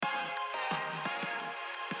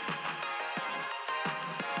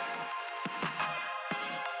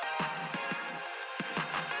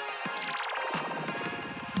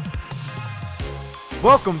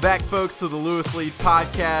Welcome back, folks, to the Lewis Lead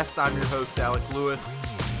Podcast. I'm your host, Alec Lewis.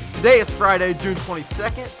 Today is Friday, June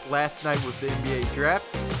 22nd. Last night was the NBA draft.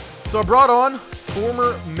 So I brought on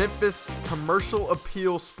former Memphis Commercial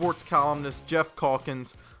Appeal sports columnist Geoff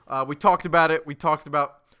Calkins. We talked about it. We talked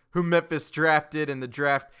about who Memphis drafted and the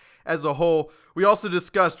draft as a whole. We also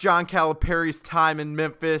discussed John Calipari's time in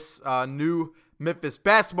Memphis, new Memphis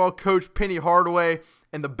basketball coach Penny Hardaway,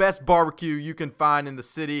 and the best barbecue you can find in the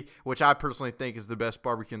city, which I personally think is the best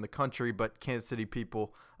barbecue in the country, but Kansas City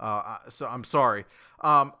people, so I'm sorry.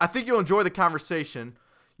 I think you'll enjoy the conversation.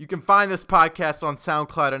 You can find this podcast on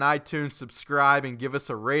SoundCloud and iTunes. Subscribe and give us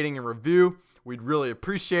a rating and review. We'd really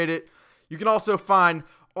appreciate it. You can also find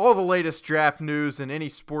all the latest draft news and any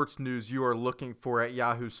sports news you are looking for at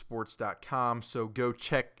yahoosports.com, so go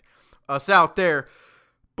check us out there.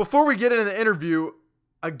 Before we get into the interview,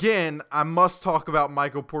 again, I must talk about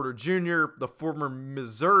Michael Porter Jr., the former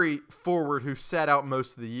Missouri forward who sat out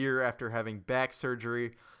most of the year after having back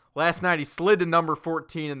surgery. Last night, he slid to number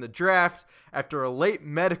 14 in the draft after a late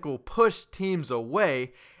medical pushed teams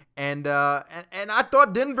away. And I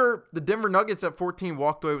thought the Denver Nuggets at 14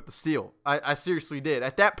 walked away with the steal. I seriously did.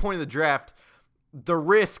 At that point in the draft, the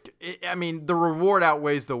risk, the reward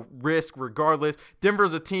outweighs the risk regardless.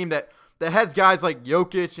 Denver's a team that has guys like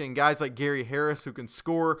Jokic and guys like Gary Harris who can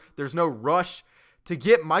score. There's no rush to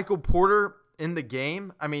get Michael Porter in the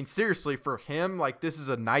game. Seriously, for him, this is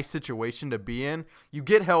a nice situation to be in. You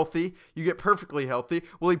get healthy. You get perfectly healthy.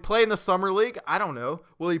 Will he play in the summer league? I don't know.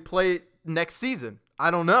 Will he play next season?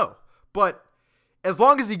 I don't know. But as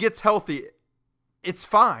long as he gets healthy, it's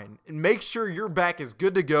fine. And make sure your back is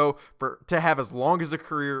good to go to have as long as a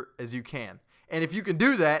career as you can. And if you can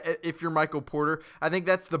do that, if you're Michael Porter, I think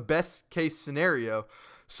that's the best case scenario.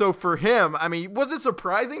 So for him, was it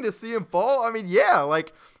surprising to see him fall? Yeah,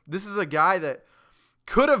 this is a guy that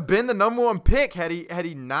could have been the number one pick had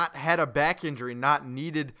he not had a back injury, not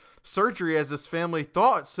needed surgery as his family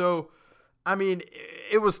thought. So,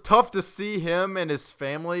 it was tough to see him and his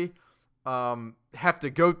family have to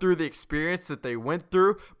go through the experience that they went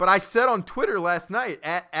through. But I said on Twitter last night,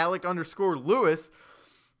 at Alec_Lewis,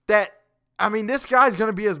 that this guy's going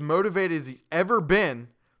to be as motivated as he's ever been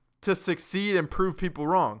to succeed and prove people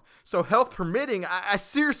wrong. So health permitting, I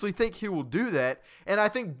seriously think he will do that. And I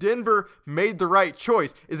think Denver made the right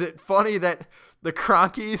choice. Is it funny that the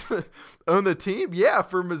Cronkies own the team? Yeah,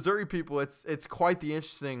 for Missouri people, it's quite the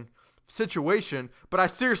interesting situation. But I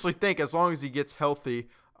seriously think as long as he gets healthy,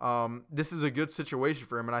 this is a good situation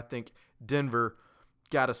for him. And I think Denver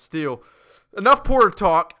got a steal. Enough Porter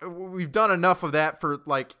talk. We've done enough of that for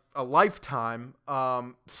a lifetime.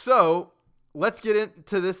 So let's get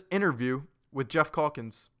into this interview with Geoff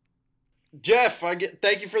Calkins. Geoff,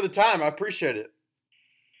 thank you for the time. I appreciate it.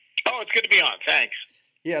 Oh, it's good to be on. Thanks.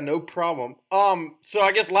 Yeah, no problem. So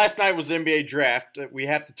I guess last night was the NBA draft. We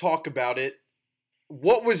have to talk about it.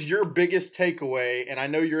 What was your biggest takeaway? And I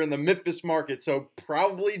know you're in the Memphis market, so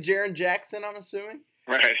probably Jaren Jackson, I'm assuming.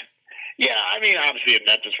 Right. Yeah, obviously in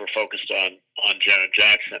Memphis we're focused on Jaren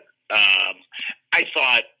Jackson. I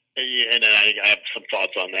thought, and I have some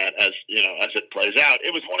thoughts on that as it plays out.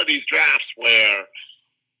 It was one of these drafts where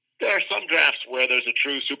there are some drafts where there's a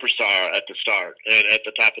true superstar at the start and at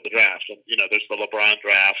the top of the draft, and there's the LeBron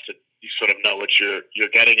draft, and you sort of know what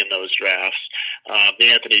you're getting in those drafts.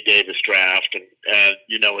 The Anthony Davis draft, and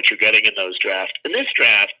you know what you're getting in those drafts. In this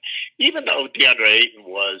draft, even though DeAndre Ayton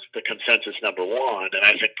was the consensus number one, and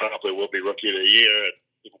I think probably will be Rookie of the Year, and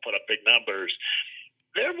people put up big numbers,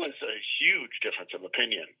 there was a huge difference of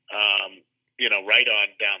opinion, right on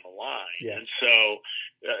down the line. Yeah. And so,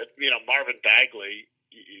 Marvin Bagley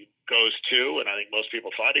goes to, and I think most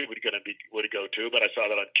people thought he would go to, but I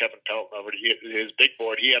saw that on Kevin Pelton over to his big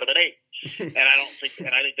board, he had him at 8. And I think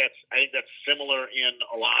that's similar in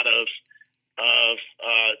a lot of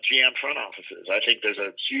GM front offices. I think there's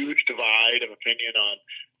a huge divide of opinion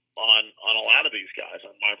on a lot of these guys,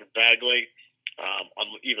 on Marvin Bagley, on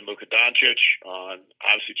even Luka Doncic, on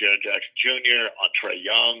obviously Jaren Jackson Jr., on Trae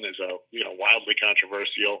Young is a wildly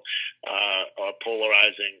controversial,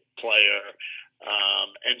 polarizing player,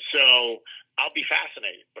 and so I'll be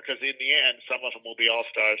fascinated because in the end, some of them will be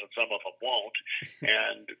all-stars and some of them won't,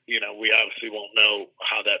 and we obviously won't know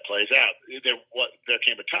how that plays out. There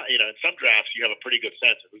came a time, in some drafts you have a pretty good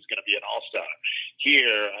sense of who's going to be an all-star.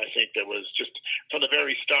 Here, I think there was just from the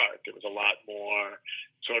very start there was a lot more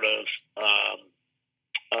sort of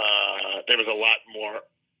there was a lot more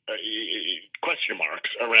question marks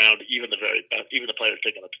around even the players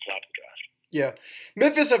taken at the top of the draft. Yeah.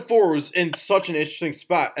 Memphis at 4 was in such an interesting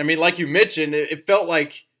spot. Like you mentioned, it felt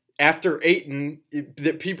like after Ayton,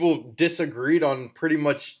 that people disagreed on pretty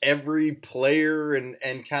much every player and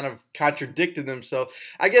kind of contradicted themselves.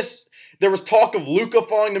 I guess there was talk of Luka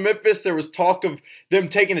falling to Memphis. There was talk of them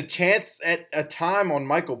taking a chance at a time on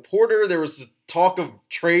Michael Porter. There was talk of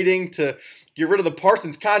trading to get rid of the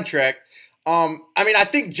Parsons contract. I mean, I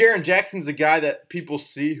think Jaren Jackson's a guy that people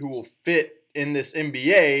see who will fit in this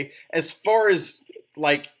NBA. As far as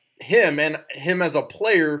like him as a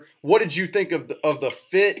player, what did you think of the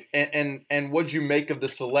fit and what did you make of the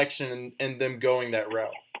selection and them going that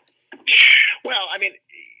route? Well, I mean,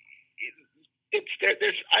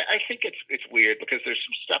 I think it's weird because there's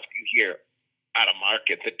some stuff you hear out of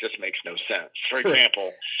market that just makes no sense. For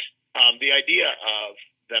example, the idea of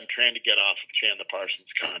them trying to get off of Chandler Parsons'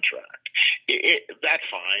 contract, that's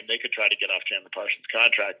fine. They could try to get off Chandler Parsons'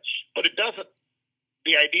 contract, but it doesn't.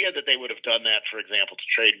 The idea that they would have done that, for example, to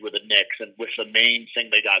trade with the Knicks, and with the main thing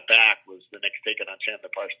they got back was the Knicks taking on Chandler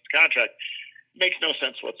Parsons' contract, makes no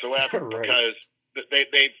sense whatsoever. Right. Because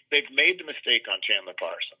they've made the mistake on Chandler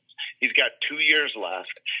Parsons. He's got 2 years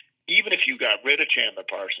left. Even if you got rid of Chandler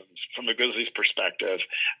Parsons, from the Grizzlies' perspective,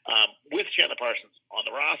 with Chandler Parsons on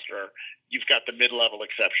the roster, you've got the mid-level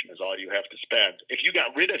exception is all you have to spend. If you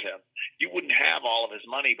got rid of him, you wouldn't have all of his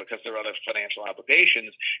money because there are other financial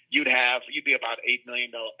obligations. You'd be about $8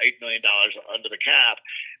 million under the cap,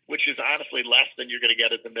 which is honestly less than you're going to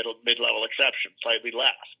get at the mid-level exception, slightly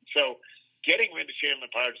less. So getting rid of Chandler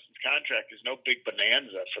Parsons' contract is no big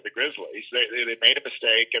bonanza for the Grizzlies. They made a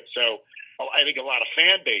mistake, and so I think a lot of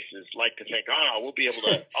fan bases like to think, we'll be able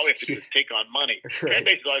to, all we have to do is take on money. Right. Fan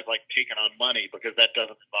bases always like taking on money because that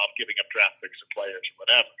doesn't involve giving up draft picks or players or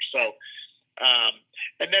whatever. So,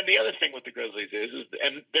 and then the other thing with the Grizzlies is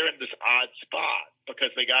and they're in this odd spot because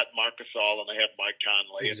they got Marc Gasol and they have Mike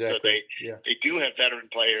Conley. Exactly. And so they do have veteran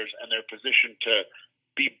players and they're positioned to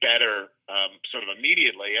be better sort of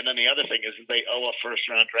immediately. And then the other thing is they owe a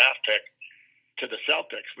first-round draft pick to the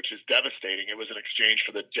Celtics, which is devastating. It was an exchange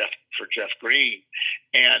for Jeff Green.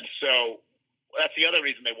 And so that's the other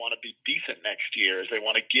reason they want to be decent next year is they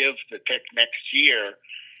want to give the pick next year,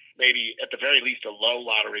 maybe at the very least a low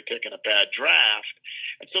lottery pick in a bad draft.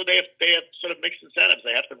 And so they have sort of mixed incentives.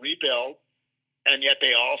 They have to rebuild, and yet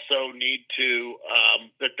they also need to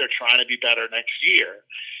that they're trying to be better next year.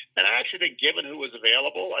 And I actually think, given who was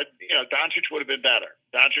available, Doncic would have been better.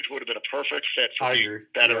 Doncic would have been a perfect fit for being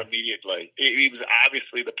better immediately. He was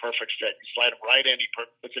obviously the perfect fit. You slide him right in. He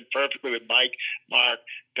fits in perfectly with Mike, Mark,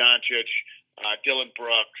 Doncic, Dylan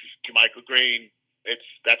Brooks, Michael Green.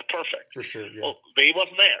 That's perfect. For sure. Yeah. Well, he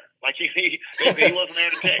wasn't there. Like he wasn't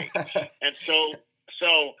there to take. And so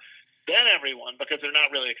then everyone, because they're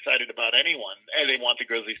not really excited about anyone, and they want the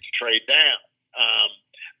Grizzlies to trade down.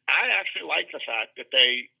 I actually like the fact that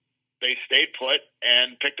they stayed put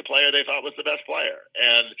and picked a player they thought was the best player.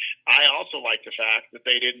 And I also like the fact that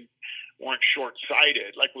they weren't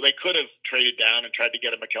short-sighted. Like, they could have traded down and tried to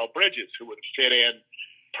get a Mikal Bridges who would fit in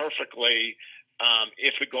perfectly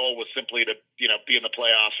if the goal was simply to, be in the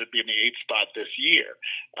playoffs or be in the 8th spot this year.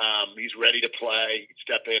 He's ready to play. He can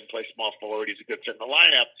step in, play small forward. He's a good fit in the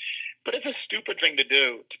lineup. But it's a stupid thing to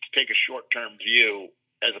do, to take a short-term view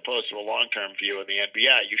as opposed to a long-term view in the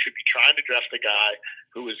NBA. You should be trying to draft a guy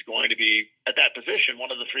who is going to be, at that position,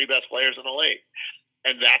 one of the 3 best players in the league.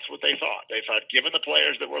 And that's what they thought. They thought, given the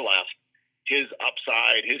players that were left, his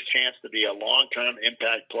upside, his chance to be a long-term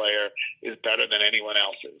impact player is better than anyone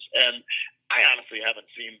else's. And I honestly haven't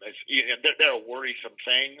seen this. There are worrisome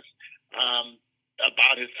things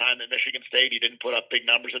about his time at Michigan State. He didn't put up big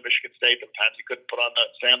numbers at Michigan State. Sometimes he couldn't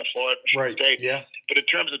stay on the floor at Michigan State. Yeah. But in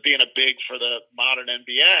terms of being a big for the modern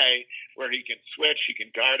NBA, where he can switch, he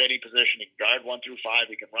can guard any position, he can guard 1 through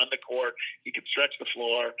 5, he can run the court, he can stretch the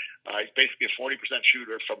floor. He's basically a 40%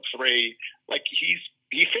 shooter from 3. Like, he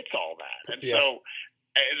fits all that. And so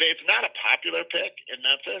it's not a popular pick in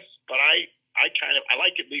Memphis, but I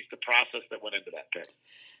like at least the process that went into that pick.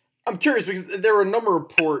 I'm curious because there were a number of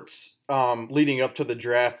reports leading up to the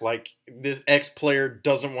draft, like this ex-player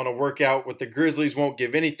doesn't want to work out with the Grizzlies, won't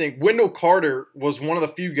give anything. Wendell Carter was one of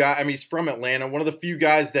the few guys, I mean, he's from Atlanta, one of the few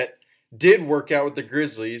guys that did work out with the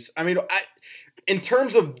Grizzlies. I mean, in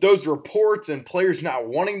terms of those reports and players not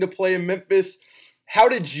wanting to play in Memphis, how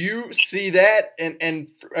did you see that? And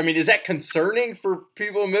I mean, is that concerning for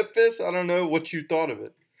people in Memphis? I don't know what you thought of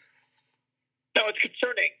it. No, it's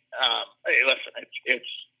concerning. Hey, listen,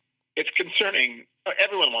 it's concerning.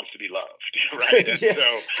 Everyone wants to be loved, right?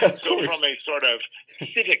 And so from a sort of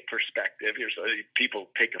civic perspective, people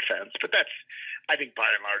take offense, but that's, I think, by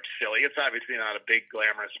and large, silly. It's obviously not a big,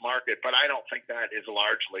 glamorous market, but I don't think that is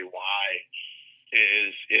largely why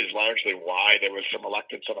there was some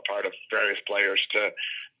reluctance on the part of various players to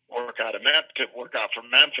work out from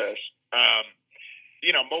Memphis.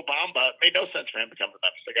 Mo Bamba, made no sense for him to come to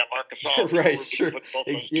Memphis. They got Marc Gasol. Right, sure. Put both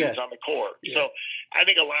those dudes on the court. Yeah. So I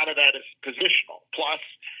think a lot of that is positional. Plus,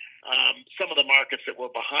 some of the markets that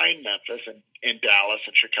were behind Memphis in Dallas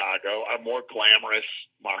and Chicago are more glamorous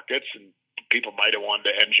markets, and people might have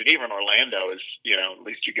wanted to engineer. Even Orlando is, at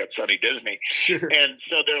least you get Sunny Disney. Sure. And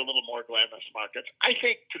so they're a little more glamorous markets. I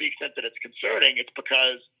think to the extent that it's concerning, it's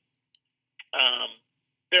because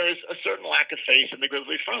there is a certain lack of faith in the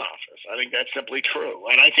Grizzlies front office. I think that's simply true.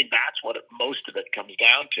 And I think that's what most of it comes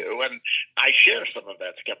down to. And I share some of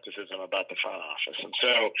that skepticism about the front office. And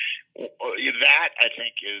so that, I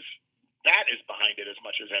think, is behind it as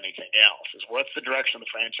much as anything else. Is what's the direction of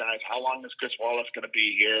the franchise? How long is Chris Wallace going to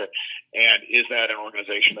be here? And is that an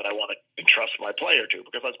organization that I want to entrust my player to?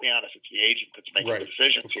 Because let's be honest, it's the agent that's making the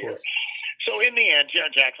decisions here. So in the end, Jaren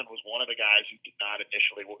Jackson was one of the guys who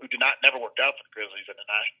never worked out for the Grizzlies and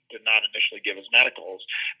did not initially give his medicals,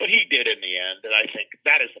 but he did in the end. And I think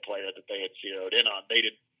that is the player that they had zeroed in on.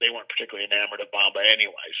 They weren't particularly enamored of Bamba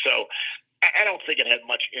anyway. So I don't think it had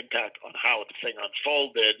much impact on how the thing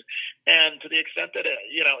unfolded. And to the extent that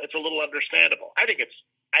it's a little understandable. I think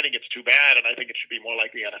it's too bad, and I think it should be more like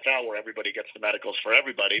the NFL where everybody gets the medicals for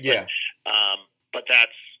everybody. Yeah. But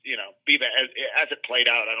that's, as it played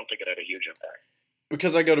out, I don't think it had a huge impact.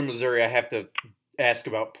 Because I go to Missouri, I have to ask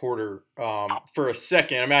about Porter for a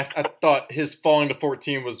second. I mean, I thought his falling to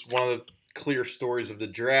 14 was one of the clear stories of the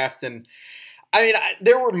draft. And, I mean,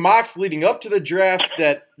 there were mocks leading up to the draft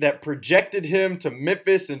that projected him to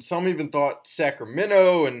Memphis, and some even thought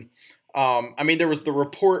Sacramento. And, I mean, there was the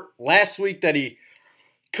report last week that he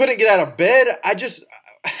couldn't get out of bed.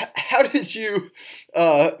 How did you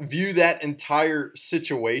view that entire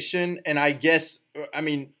situation? And I guess,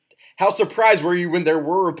 how surprised were you when there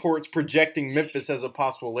were reports projecting Memphis as a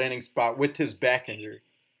possible landing spot with his back injury?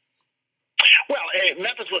 Well,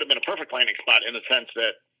 Memphis would have been a perfect landing spot in the sense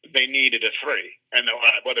that they needed a 3, and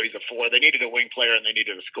whether he's a 4, they needed a wing player and they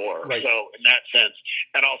needed a scorer. Right. So in that sense,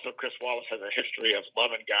 and also Chris Wallace has a history of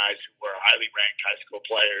loving guys who were highly ranked high school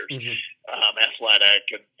players, athletic,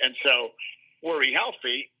 and so were he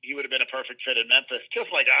healthy, he would have been a perfect fit in Memphis.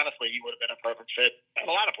 Just like honestly, he would have been a perfect fit in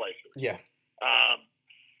a lot of places. Yeah.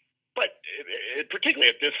 But particularly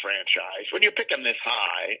at this franchise, when you're picking this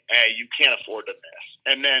high, A, you can't afford to miss.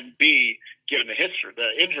 And then B, given the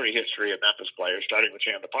injury history of Memphis players, starting with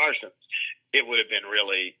Chandler Parsons, it would have been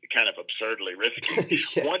really kind of absurdly risky.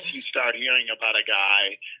 Yeah. Once you start hearing about a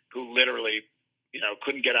guy who literally,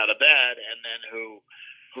 couldn't get out of bed, and then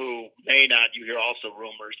who may not, you hear also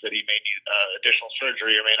rumors that he may need additional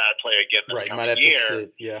surgery or may not play again this coming year.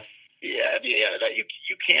 Yeah, that you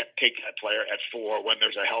can't take that player at 4 when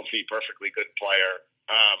there's a healthy, perfectly good player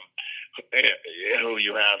who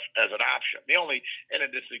you have as an option. And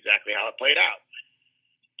this is exactly how it played out.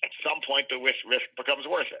 At some point, the risk becomes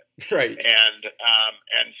worth it. Right.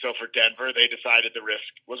 And so for Denver, they decided the risk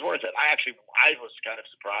was worth it. I was kind of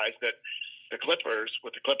surprised that the Clippers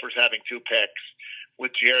having 2 picks,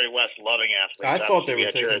 with Jerry West loving athletes. I thought they would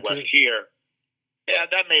take Jerry West here. Yeah,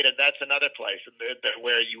 that's another place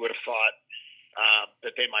where you would have thought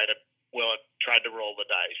that they might have tried to roll the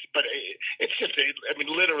dice. But it's just,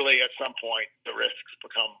 literally at some point the risks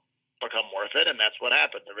become worth it, and that's what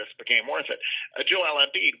happened. The risk became worth it. Joel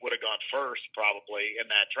Embiid would have gone first probably in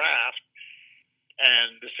that draft,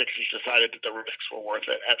 and the Sixers decided that the risks were worth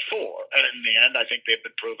it at 4. And in the end, I think they've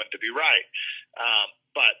been proven to be right.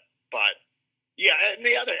 But yeah,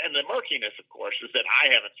 and the murkiness, of course, is that I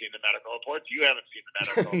haven't seen the medical reports. You haven't seen the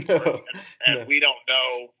medical reports, and we don't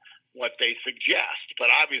know what they suggest. But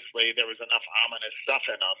obviously, there was enough ominous stuff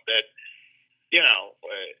in them that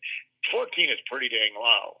 14 is pretty dang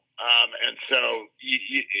low. And so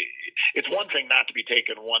it's one thing not to be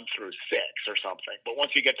taken 1 through 6 or something, but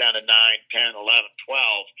once you get down to 9, 10,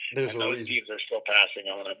 11, 12, and those teams are still passing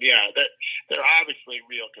on them. Yeah, they're obviously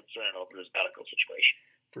real concern over his medical situation.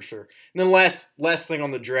 For sure. And then last thing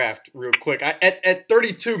on the draft, real quick. At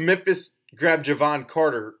 32, Memphis grabbed Javon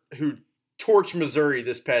Carter, who torched Missouri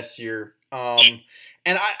this past year. And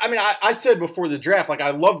I said before the draft,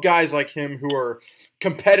 I love guys like him who are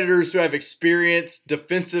competitors, who have experience,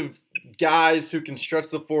 defensive guys who can stretch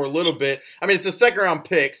the floor a little bit. It's a second-round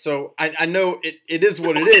pick, so I know it is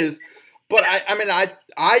what it is. But,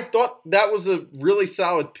 I thought that was a really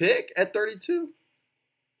solid pick at 32.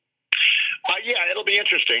 Yeah, it'll be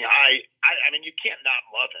interesting. You can't not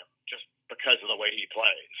love him just because of the way he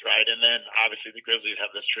plays, right? And then obviously the Grizzlies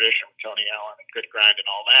have this tradition with Tony Allen and good grind and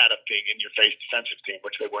all that of being in your face defensive team,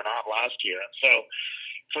 which they were not last year. And so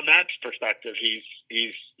from that perspective, he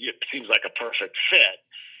seems like a perfect fit.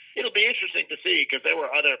 it'll be interesting to see because there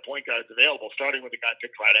were other point guards available, starting with the guy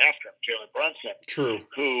picked right after him, Jalen Brunson. True.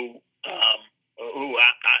 Who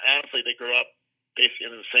honestly, they grew up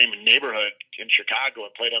basically in the same neighborhood in Chicago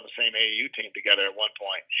and played on the same AAU team together at one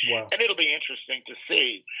point. Wow. And it'll be interesting to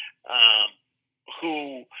see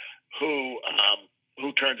who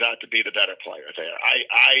turns out to be the better player there.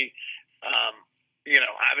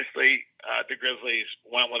 Obviously the Grizzlies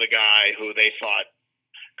went with a guy who they thought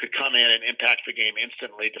could come in and impact the game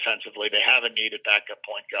instantly defensively. They have a needed backup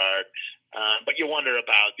point guard. But you wonder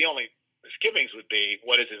about the only misgivings would be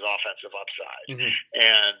what is his offensive upside? Mm-hmm.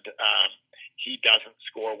 And he doesn't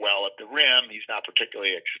score well at the rim. He's not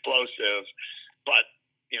particularly explosive. But,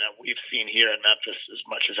 we've seen here in Memphis as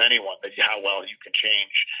much as anyone that how well you can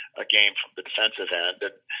change a game from the defensive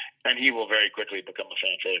end. And he will very quickly become a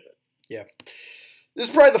fan favorite. Yeah. This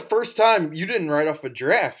is probably the first time you didn't write off a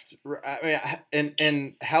draft. I mean,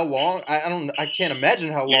 and how long? I can't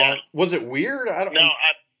imagine how long. Yeah. Was it weird?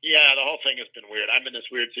 Yeah, the whole thing has been weird. I'm in this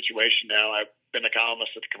weird situation now. I've been a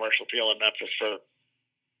columnist at the Commercial Appeal in Memphis for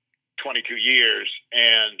 22 years,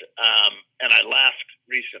 and I left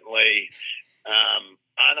recently,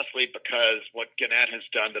 honestly, because what Gannett has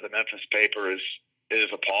done to the Memphis paper is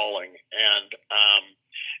appalling,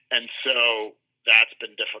 and so that's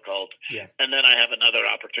been difficult. Yeah. And then I have another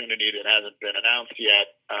opportunity that hasn't been announced yet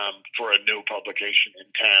for a new publication in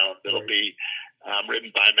town that'll be written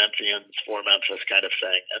by Memphians for Memphis kind of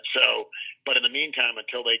thing. And so, but in the meantime,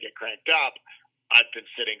 until they get cranked up, I've been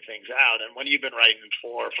sitting things out. And when you've been writing 4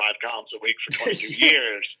 or 5 columns a week for 22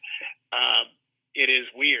 years, it is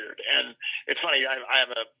weird. And it's funny.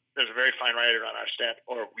 There's a very fine writer on our staff,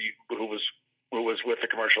 who was with the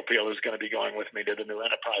Commercial Appeal, who's going to be going with me to the new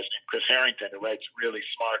enterprise named Chris Harrington, who writes really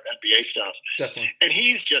smart NBA stuff. Definitely. And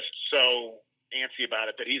he's just so antsy about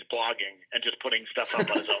it that he's blogging and just putting stuff up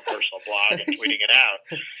on his own personal blog and tweeting it out.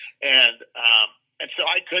 And so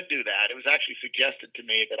I could do that. It was actually suggested to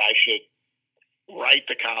me that I should write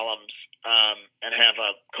the columns and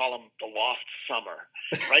call them the Lost Summer.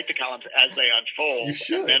 Write the columns as they unfold. You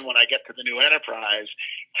should. And then when I get to the new enterprise,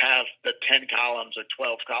 have the 10 columns or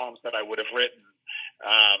 12 columns that I would have written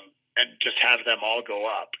and just have them all go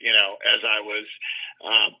up, as I was,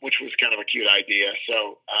 which was kind of a cute idea.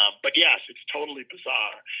 So, but yes, it's totally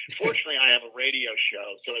bizarre. Fortunately, I have a radio show,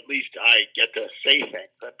 so at least I get to say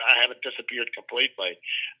things. I haven't disappeared completely.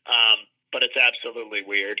 But it's absolutely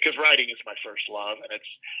weird because writing is my first love, and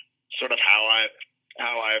it's sort of how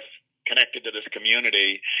I've connected to this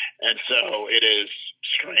community, and so it is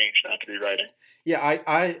strange not to be writing. Yeah,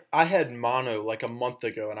 I had mono like a month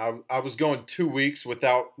ago, and I was going 2 weeks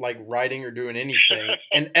without like writing or doing anything,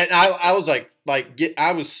 and I was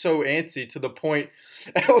I was so antsy to the point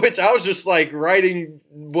at which I was just like writing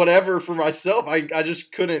whatever for myself. I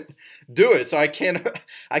just couldn't do it. So I can't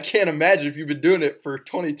imagine if you've been doing it for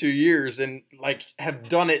 22 years and like have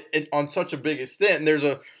done it on such a big extent, and there's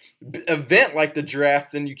a event like the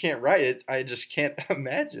draft and you can't write it. I just can't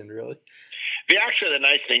imagine, really. The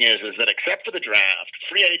nice thing is that except for the draft,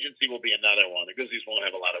 free agency will be another one. The Grizzlies won't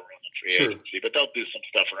have a lot of room in free agency, but they'll do some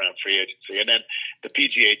stuff around free agency. And then the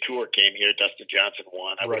PGA Tour came here. Dustin Johnson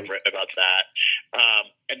won. I would have written about that.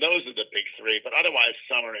 And those are the big 3. But otherwise,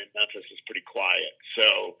 summer in Memphis is pretty quiet.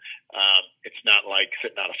 So it's not like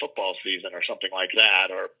sitting out a football season or something like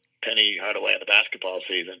that, or Penny Hardaway in the basketball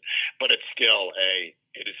season. But it is still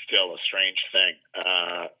a strange thing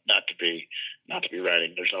not to be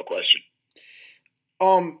writing. There's no question.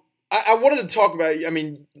 I wanted to talk about, I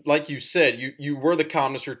mean, like you said, you were the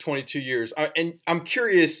columnist for 22 years. And I'm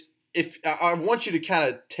curious if I want you to kind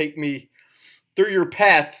of take me through your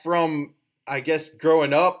path from, I guess,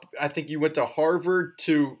 growing up. I think you went to Harvard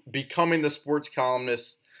to becoming the sports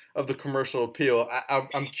columnist of the Commercial Appeal.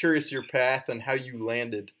 I'm curious your path and how you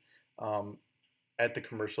landed at the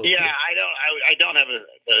Commercial Appeal. Yeah, I don't have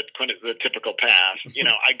the typical path.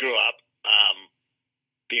 I grew up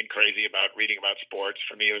being crazy about reading about sports.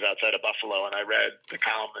 For me, it was outside of Buffalo, and I read the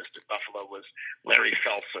columnist at Buffalo was Larry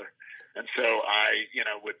Seltzer, and so I,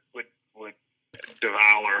 would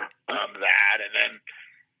devour that,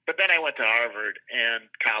 but then I went to Harvard and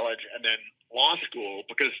college, and then law school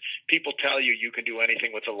because people tell you can do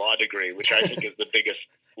anything with a law degree, which I think is the biggest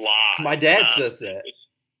lie. My dad says that.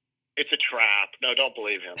 It's a trap. No, don't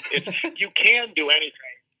believe him. You can do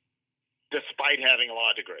anything despite having a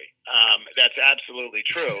law degree. That's absolutely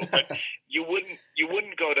true. But you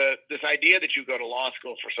wouldn't go to this idea that you go to law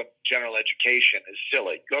school for some general education is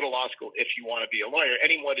silly. Go to law school if you want to be a lawyer.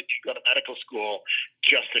 Any more that you go to medical school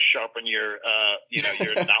just to sharpen your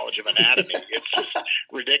your knowledge of anatomy. It's just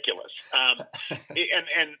ridiculous. And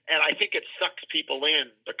I think it sucks people in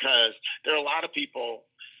because there are a lot of people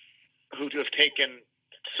who have taken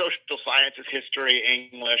social sciences, history,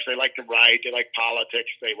 English. They like to write. They like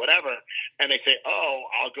politics. They whatever. And they say, "Oh,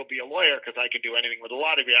 I'll go be a lawyer because I can do anything with a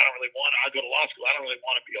law degree. I don't really want. I'll go to law school. I don't really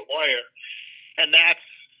want to be a lawyer." And that's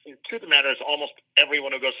the truth of the matter is almost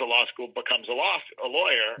everyone who goes to law school becomes a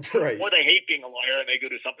lawyer, right. Or they hate being a lawyer and they go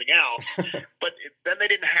do something else. But then they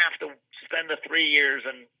didn't have to spend the 3 years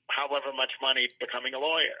and however much money becoming a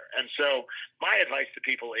lawyer. And so my advice to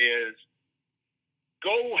people is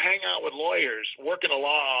go hang out with lawyers, work in a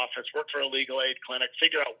law office, work for a legal aid clinic,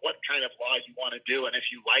 figure out what kind of law you want to do and if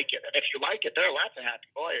you like it. And if you like it, there are lots of happy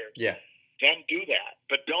lawyers. Yeah. Then do that,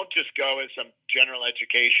 but don't just go as some general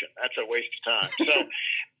education. That's a waste of time. So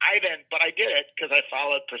but I did it because I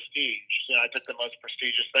followed prestige. So I took the most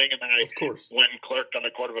prestigious thing, and then I went and clerked on the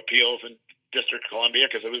Court of Appeals in District of Columbia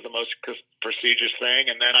because it was the most prestigious thing.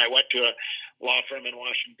 And then I went to a law firm in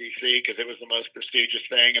Washington, D.C. because it was the most prestigious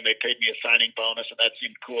thing, and they paid me a signing bonus, and that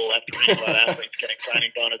seemed cool after reading about athletes getting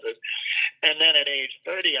signing bonuses. And then at age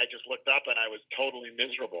 30, I just looked up, and I was totally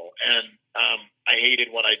miserable, and I hated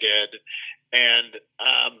what I did. And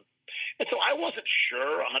so I wasn't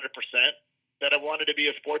sure 100% that I wanted to be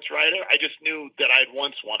a sports writer. I just knew that I'd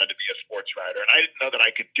once wanted to be a sports writer, and I didn't know that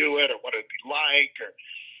I could do it or what it would be like.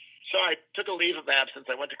 So I took a leave of absence.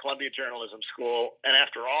 I went to Columbia Journalism School, and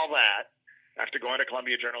after all that, after going to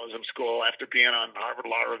Columbia Journalism School, after being on Harvard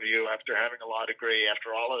Law Review, after having a law degree,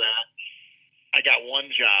 after all of that, I got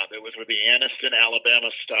one job. It was with the Anniston,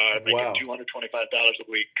 Alabama Star, making $225 a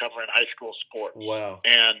week covering high school sports. Wow.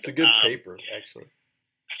 And it's a good paper, actually.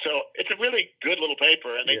 So it's a really good little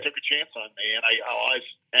paper, and they took a chance on me.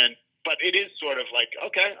 And but it is sort of like,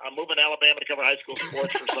 okay, I'm moving to Alabama to cover high school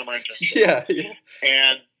sports for summer internship. Yeah.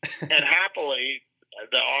 And happily,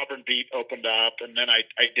 the Auburn beat opened up, and then I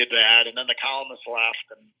did that, and then the columnist left,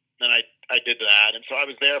 and then I did that. And so I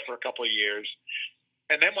was there for a couple of years.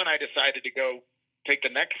 And then when I decided to go take the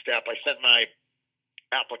next step, I sent my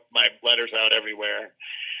letters out everywhere.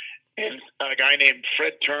 And a guy named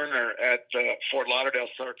Fred Turner at Fort Lauderdale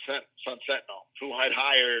Sun-Sentinel, who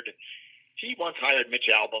he once hired Mitch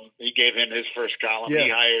Albom. He gave him his first column. Yeah. He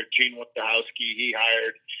hired Gene Wojciechowski. He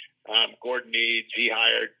hired Gordon Eads. He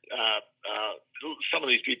hired some of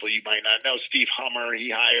these people you might not know. Steve Hummer. He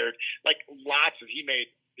hired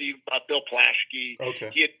Bill Plaschke.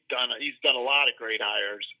 Okay. He's done a lot of great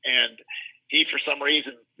hires, and he, for some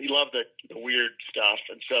reason, he loved the weird stuff,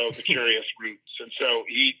 and so the curious roots, and so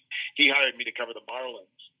he hired me to cover the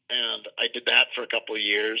Marlins, and I did that for a couple of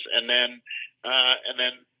years, and then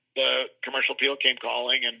the Commercial Appeal came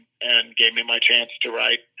calling and gave me my chance to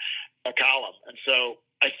write a column, and so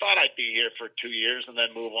I thought I'd be here for 2 years and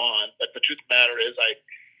then move on, but the truth of the matter is,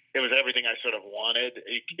 it was everything I sort of wanted.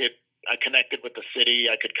 I connected with the city.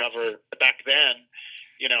 I could cover back then.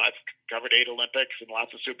 I've covered 8 Olympics and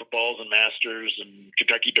lots of Super Bowls and Masters and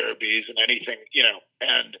Kentucky Derbies and anything,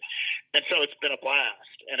 and so it's been a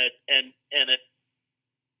blast.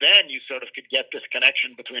 Then you sort of could get this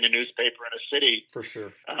connection between a newspaper and a city for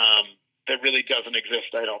sure that really doesn't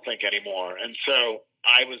exist, I don't think, anymore. And so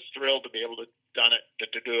I was thrilled to be able to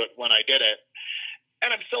do it when I did it,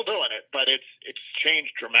 and I'm still doing it, but it's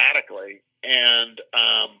changed dramatically, and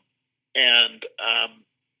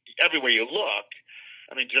everywhere you look.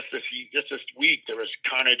 I mean, just this week, there was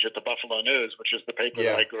carnage at the Buffalo News, which is the paper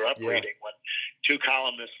that I grew up reading, when 2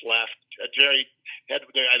 columnists left. They had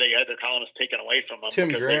their columnists taken away from them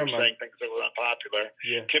because they were saying things that were unpopular.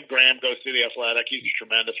 Yeah. Tim Graham goes through The Athletic. He's a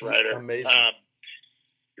tremendous writer. Amazing.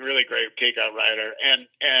 Really great takeout writer.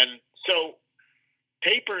 And so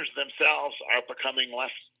papers themselves are becoming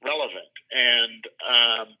less relevant. And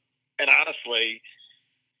honestly,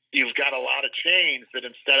 you've got a lot of chains that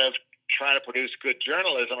instead of trying to produce good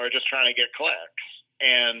journalism are just trying to get clicks,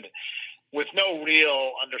 and with no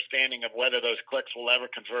real understanding of whether those clicks will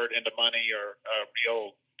ever convert into money or a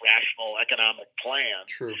real rational economic plan.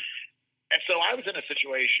 True. And so I was in a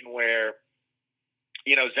situation where,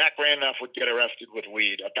 Zach Randolph would get arrested with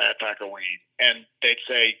weed, a backpack of weed, and they'd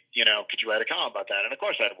say, could you write a column about that? And of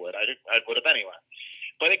course I would. I would have anyway.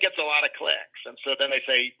 But it gets a lot of clicks. And so then they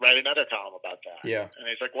say, write another column about that. Yeah.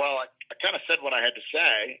 And he's like, well, I kind of said what I had to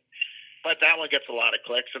say, but that one gets a lot of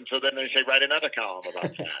clicks. And so then they say, write another column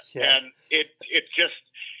about that. Yeah. And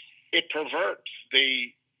it perverts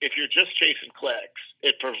if you're just chasing clicks,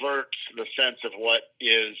 it perverts the sense of what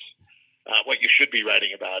you should be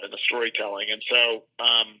writing about and the storytelling. And so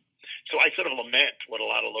I sort of lament what a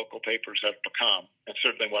lot of local papers have become, and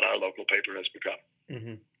certainly what our local paper has become.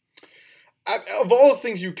 Mm-hmm. Of all the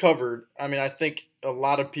things you covered, I mean, I think a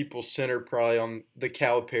lot of people center probably on the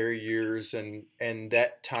Calipari years and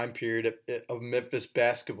that time period of Memphis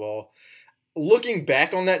basketball. looking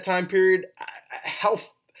back on that time period,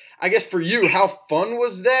 I guess for you, how fun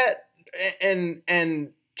was that? And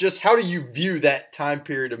just how do you view that time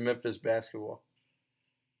period of Memphis basketball?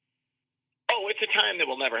 Oh, it's a time that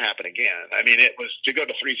will never happen again. I mean, it was to go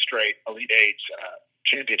to 3 straight Elite Eight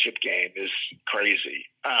championship game is crazy.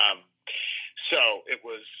 So it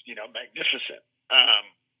was, magnificent.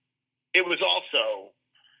 It was also,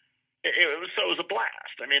 it was a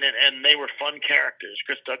blast. I mean, and they were fun characters.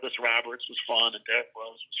 Chris Douglas Roberts was fun, and Derrick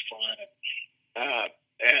Rose was fun,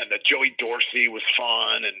 and Joey Dorsey was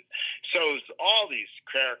fun, and so it was all these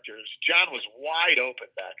characters. John was wide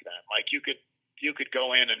open back then. Like you could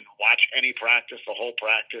go in and watch any practice, the whole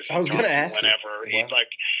practice. I was going to ask whenever. Wow. He's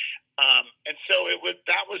like, and so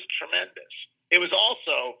that was tremendous. It was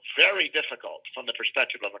also very difficult from the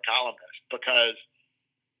perspective of a columnist because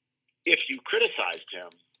if you criticized him,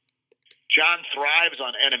 John thrives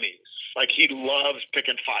on enemies. Like he loves pick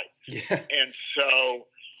and fight. Yeah. And so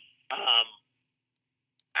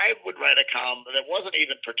I would write a column that wasn't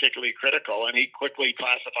even particularly critical, and he quickly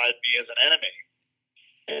classified me as an enemy.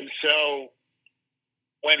 And so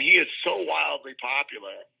when he is so wildly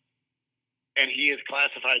popular and he has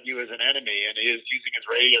classified you as an enemy and is using his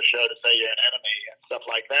radio show to say you're an enemy and stuff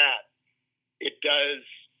like that, it does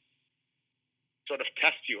sort of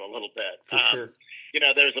test you a little bit. For sure.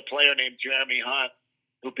 There's a player named Jeremy Hunt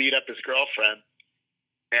who beat up his girlfriend,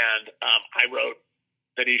 and I wrote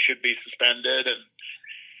that he should be suspended and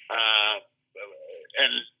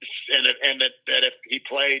that if he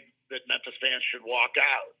played, that Memphis fans should walk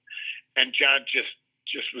out. And John just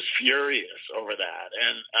was furious over that,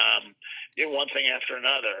 and one thing after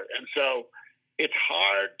another. And so it's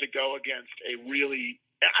hard to go against a really.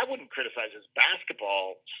 I wouldn't criticize his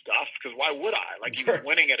basketball stuff because why would I? Like he was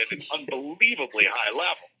winning it at an unbelievably high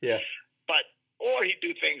level. Yeah. Or he'd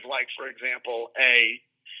do things like, for example, a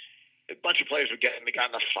bunch of players got in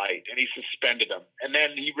a fight and he suspended them, and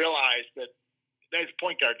then he realized that his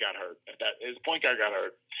point guard got hurt.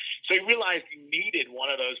 So he realized he needed one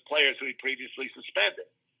of those players who he previously suspended.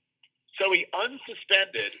 So he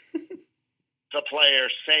unsuspended the player,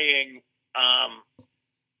 saying,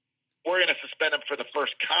 we're going to suspend him for the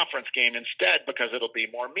first conference game instead because it'll be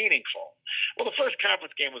more meaningful. Well, the first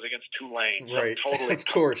conference game was against Tulane. Right. So totally, of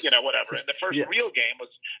course. Whatever. And the first real game was,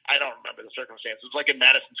 I don't remember the circumstances. It was like in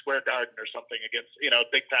Madison Square Garden or something against, a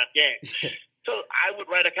big-time game. So I would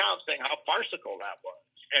write a column saying how farcical that was.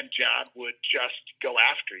 And John would just go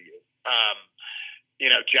after you.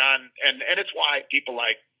 John, and it's why people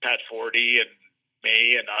like Pat Forty and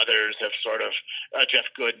me and others have sort of, Jeff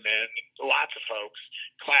Goodman, lots of folks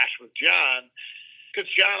clash with John because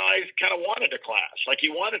John always kind of wanted to clash. Like he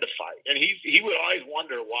wanted to fight. And he would always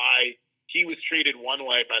wonder why he was treated one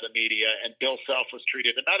way by the media and Bill Self was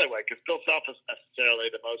treated another way, because Bill Self isn't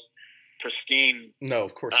necessarily the most pristine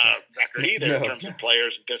record either in terms of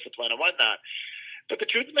players and discipline and whatnot. But the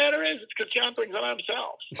truth of the matter is, it's because John brings it on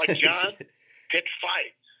himself. Like John picked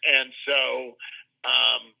fights. And so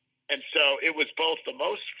it was both the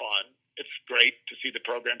most fun. It's great to see the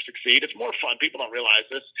program succeed. It's more fun. People don't realize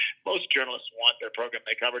this. Most journalists want their program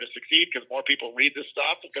they cover to succeed because more people read this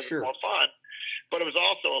stuff because it's more fun. But it was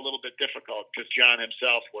also a little bit difficult because John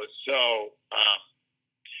himself was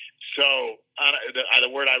the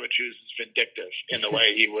word I would choose is vindictive in the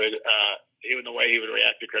way he would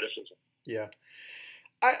react to criticism. Yeah.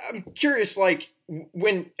 I'm curious,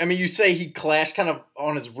 you say he clashed kind of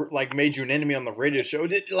on his, made you an enemy on the radio show.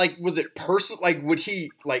 Was it personal? Would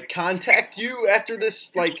he, contact you after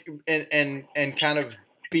this, and kind of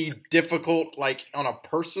be difficult, on a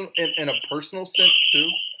personal, in a personal sense, too?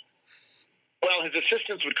 Well, his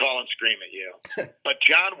assistants would call and scream at you, but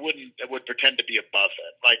John would pretend to be above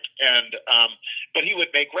it. But he would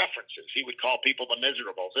make references. He would call people the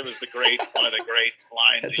miserables. It was one of the great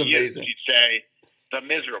lines. That's amazing. He'd say, the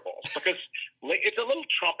miserables, because it's a little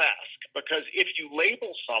Trump-esque, because if you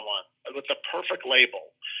label someone with the perfect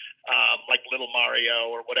label, like Little Mario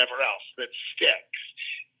or whatever else that sticks,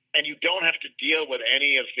 and you don't have to deal with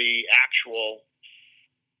any of the actual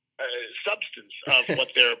substance of what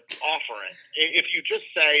they're offering. If you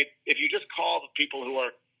just call the people who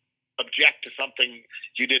are object to something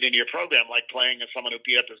you did in your program, like playing as someone who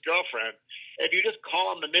beat up his girlfriend, if you just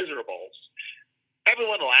call them the miserables,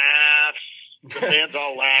 everyone laughs. The fans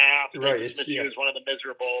all laugh. Right, Smith is one of the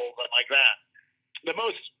miserables, and like that.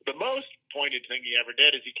 The most pointed thing he ever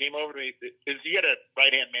did is he came over to me. He had a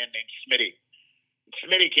right hand man named Smitty.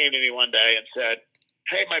 Smitty came to me one day and said,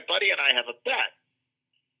 "Hey, my buddy and I have a bet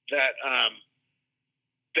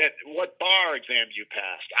that what bar exam you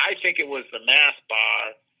passed. I think it was the Mass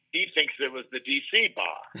bar. He thinks it was the DC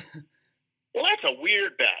bar." Well, that's a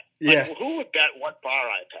weird bet. Yeah. Like, who would bet what bar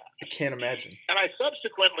I passed? I can't imagine. And I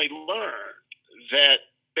subsequently learned that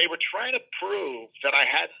they were trying to prove that I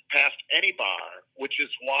hadn't passed any bar, which is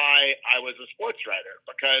why I was a sports writer,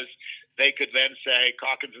 because they could then say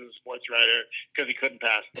Calkins is a sports writer because he couldn't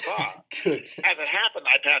pass the bar. Good. As it happened,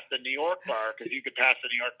 I passed the New York bar because you could pass the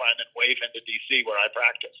New York bar and then wave into D.C. where I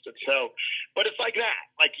practiced. And so, but it's like that.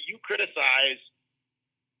 Like, you criticize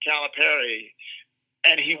Calipari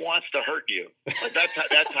and he wants to hurt you. Like,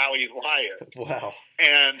 that's how he's wired. Wow.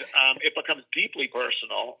 And it becomes deeply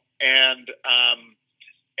personal, and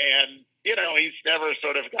you know, he's never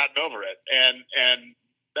sort of gotten over it, and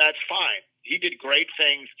that's fine. He did great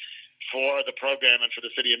things for the program and for the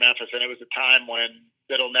city of Memphis, and it was a time when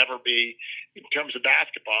it'll never be, in terms of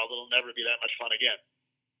basketball, it'll never be that much fun again.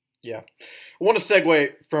 Yeah, I want to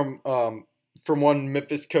segue from one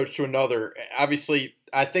Memphis coach to another. Obviously,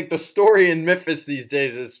 I think the story in Memphis these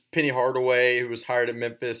days is Penny Hardaway, who was hired at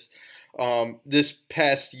Memphis this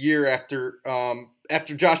past year after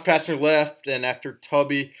Josh Pastner left and after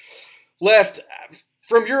Tubby left.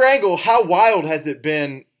 From your angle, how wild has it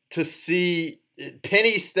been to see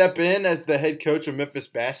Penny step in as the head coach of Memphis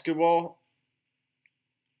basketball?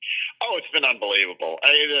 Oh, it's been unbelievable.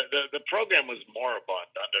 I mean, the program was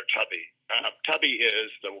moribund under Tubby. Tubby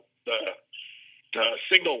is the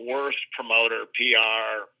single worst promoter,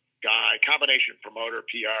 PR guy, combination promoter,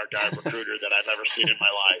 PR guy, recruiter that I've ever seen in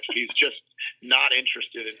my life. He's just not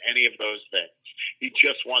interested in any of those things. He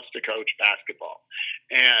just wants to coach basketball.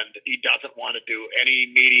 And he doesn't want to do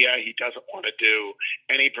any media. He doesn't want to do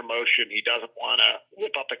any promotion. He doesn't want to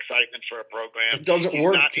whip up excitement for a program. It doesn't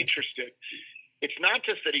work. He's not interested. It's not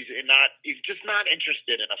just that he's just not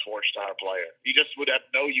interested in a 4-star player. He just would have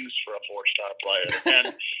no use for a 4-star player.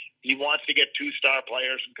 And he wants to get 2-star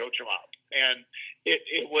players and coach them up. And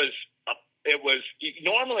it was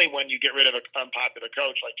normally when you get rid of an unpopular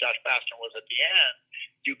coach like Josh Pastner was at the end,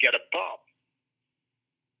 you get a bump.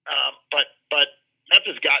 But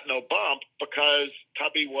Memphis got no bump because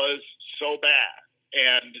Tubby was so bad.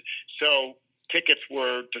 And so tickets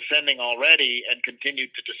were descending already and continued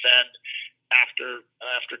to descend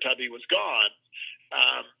after Tubby was gone,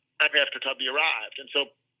 after Tubby arrived. And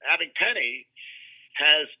so having Penny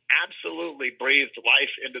has absolutely breathed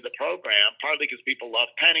life into the program, partly because people love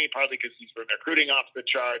Penny, partly because he's been recruiting off the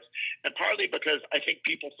charts, and partly because I think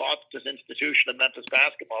people thought this institution of Memphis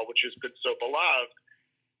basketball, which has been so beloved,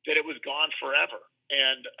 that it was gone forever.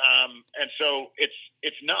 And so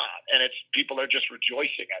it's not, and people are just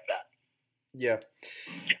rejoicing at that. Yeah.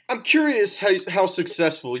 I'm curious how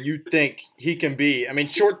successful you think he can be. I mean,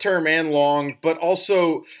 short term and long, but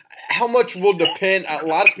also how much will depend. A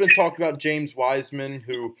lot's been talked about James Wiseman,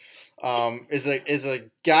 who is a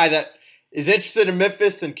guy that is interested in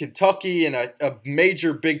Memphis and Kentucky and a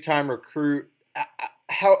major big time recruit.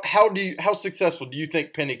 How successful do you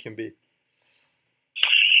think Penny can be?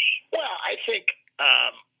 Well, I think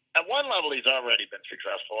at one level he's already been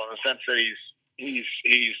successful in the sense that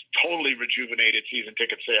he's totally rejuvenated season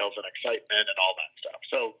ticket sales and excitement and all that stuff.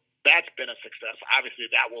 So that's been a success. Obviously,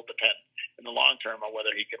 that will depend in the long term on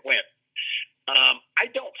whether he can win. I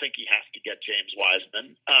don't think he has to get James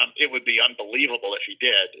Wiseman. It would be unbelievable if he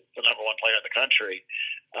did. It's the number one player in the country.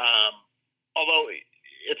 Although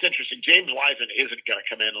it's interesting, James Wiseman isn't going to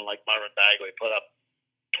come in and like Marvin Bagley put up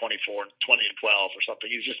 20 and 12 or something.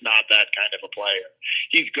 He's just not that kind of a player.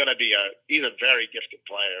 He's going to be he's a very gifted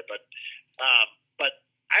player, but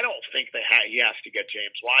I don't think he has to get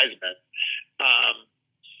James Wiseman.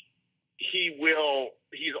 He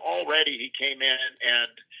came in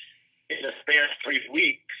and in a span of 3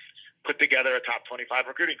 weeks put together a top 25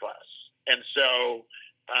 recruiting class. And so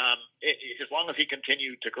as long as he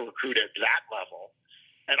continued to recruit at that level,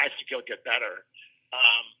 and I think he'll get better,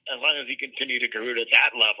 as long as he continued to recruit at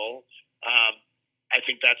that level, I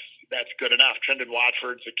think that's good enough. Trendon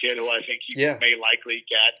Watford's a kid who I think you may likely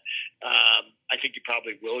get. I think you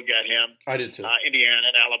probably will get him. I did too. Indiana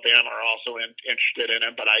and Alabama are also interested in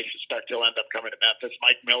him, but I suspect he'll end up coming to Memphis.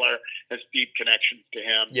 Mike Miller has deep connections to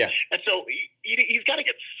him. Yeah. And so he's got to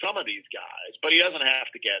get some of these guys, but he doesn't have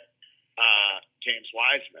to get James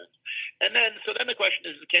Wiseman. And then the question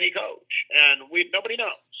is, can he coach? And nobody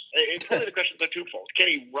knows. It's really the questions are twofold. Can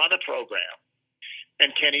he run a program?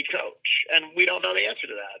 And can he coach? And we don't know the answer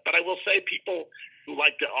to that. But I will say people who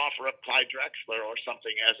like to offer up Clyde Drexler or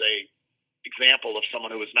something as a example of someone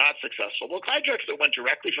who was not successful. Well, Clyde Drexler went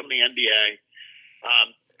directly from the NBA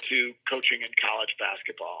to coaching in college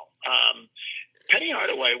basketball. Penny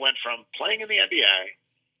Hardaway went from playing in the NBA.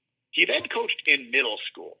 He then coached in middle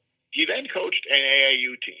school. He then coached an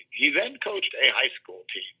AAU team. He then coached a high school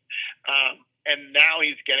team. And now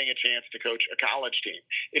he's getting a chance to coach a college team.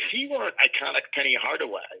 If he weren't iconic Penny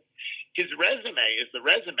Hardaway, his resume is the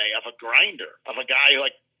resume of a grinder, of a guy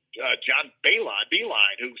like John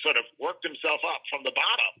Beeline, who sort of worked himself up from the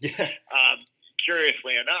bottom,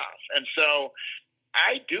 curiously enough. And so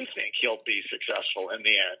I do think he'll be successful in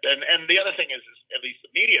the end. And the other thing is at least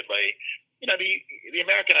immediately, the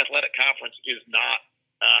American Athletic Conference is not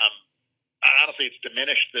honestly, it's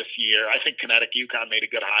diminished this year. I think Connecticut, UConn made a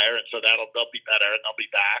good hire, and so they'll be better and they'll be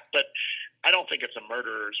back. But I don't think it's a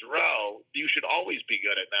murderer's row. You should always be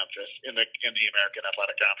good at Memphis in the American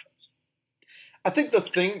Athletic Conference. I think the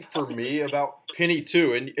thing for me about Penny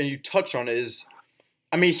too, and you touch on it, is,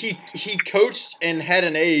 I mean, he coached and had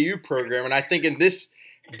an AAU program, and I think in this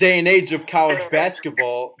day and age of college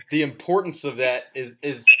basketball, the importance of that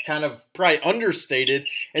is kind of probably understated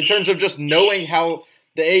in terms of just knowing how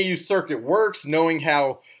the AAU circuit works, knowing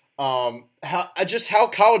how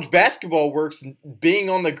college basketball works, being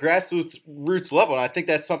on the grassroots level. And I think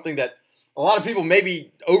that's something that a lot of people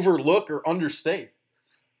maybe overlook or understate.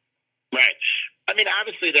 Right. I mean,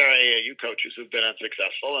 obviously there are AAU coaches who've been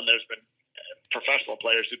unsuccessful, and there's been professional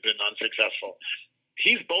players who've been unsuccessful.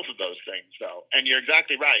 He's both of those things, though, and you're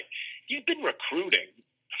exactly right. He's been recruiting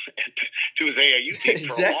to his AAU team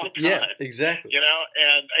for a long time. Yeah, exactly.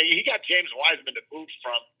 And he got James Wiseman to move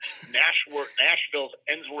from Nashville's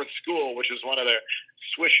Ensworth School, which is one of the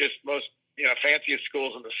swishest, most fanciest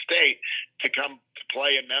schools in the state, to come to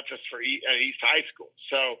play in Memphis for East High School.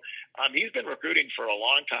 So he's been recruiting for a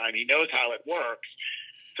long time. He knows how it works.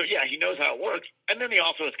 So, yeah, he knows how it works. And then he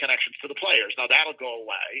also has connections to the players. Now, that'll go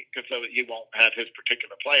away because he won't have his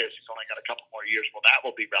particular players. He's only got a couple more years. Well, that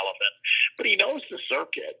will be relevant. But he knows the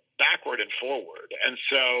circuit backward and forward. And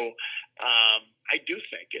so I do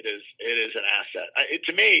think it is an asset.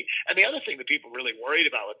 To me, and the other thing that people really worried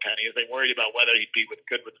about with Penny is they worried about whether he'd be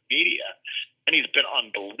good with the media. And he's been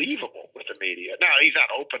unbelievable with the media. Now, he's not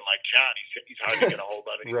open like John. He's hard to get a hold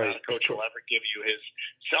of. He's Right. not a coach who'll ever give you his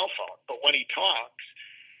cell phone. But when he talks,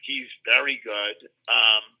 he's very good,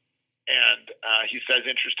 and he says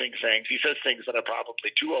interesting things. He says things that are probably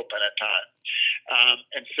too open at times,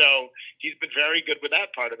 and so he's been very good with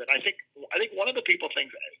that part of it. I think one of the people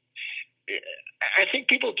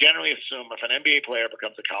generally assume if an NBA player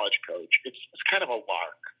becomes a college coach, it's kind of a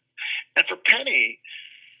lark. And for Penny,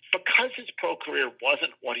 because his pro career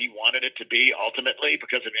wasn't what he wanted it to be ultimately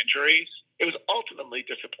because of injuries, it was ultimately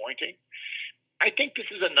disappointing. I think this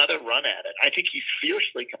is another run at it. I think he's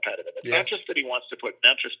fiercely competitive. It's not just that he wants to put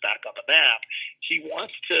Memphis back on the map. He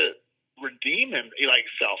wants to redeem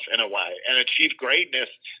himself in a way and achieve greatness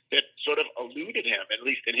that sort of eluded him, at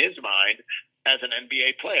least in his mind, as an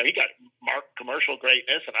NBA player. He got marked commercial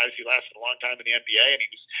greatness and obviously lasted a long time in the NBA, and he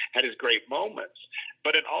had his great moments,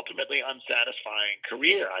 but an ultimately unsatisfying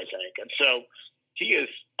career, I think. And so he is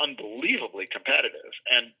unbelievably competitive,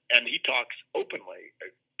 and he talks openly,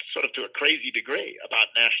 sort of to a crazy degree,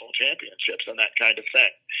 about national championships and that kind of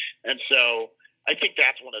thing. And so I think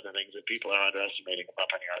that's one of the things that people are underestimating about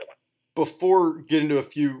Penny Hardaway. Before getting to a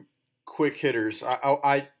few quick hitters,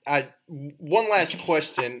 I one last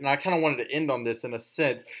question, and I kind of wanted to end on this in a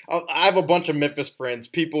sense. I have a bunch of Memphis friends,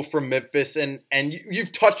 people from Memphis, and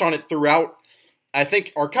you've touched on it throughout, I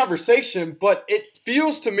think, our conversation, but it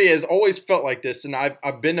feels to me, has always felt like this, and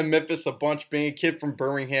I've been to Memphis a bunch, being a kid from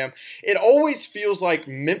Birmingham. It always feels like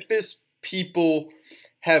Memphis people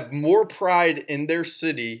have more pride in their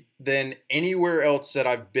city than anywhere else that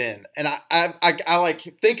I've been. And I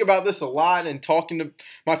like think about this a lot and talking to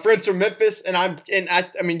my friends from Memphis, and I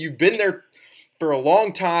mean, you've been there for a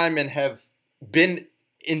long time and have been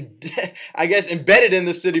embedded in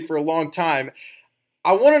the city for a long time.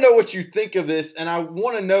 I want to know what you think of this, and I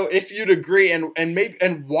want to know if you'd agree, and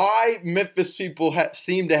why Memphis people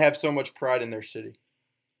seem to have so much pride in their city.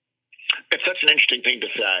 It's such an interesting thing to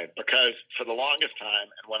say, because for the longest time,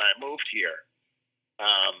 and when I moved here,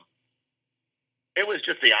 it was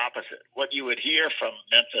just the opposite. What you would hear from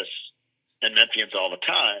Memphis and Memphians all the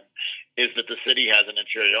time is that the city has an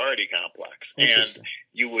inferiority complex, and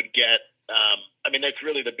you would get. That's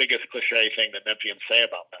really the biggest cliche thing that Memphians say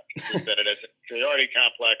about Memphis, is that it has an inferiority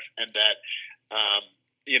complex, and that,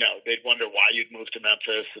 they'd wonder why you'd move to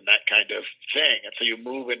Memphis and that kind of thing. And so you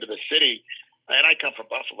move into the city, and I come from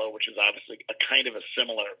Buffalo, which is obviously a kind of a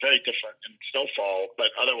similar, very different in snowfall,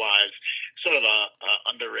 but otherwise sort of a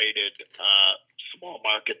underrated, small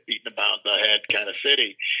market, beaten about the head kind of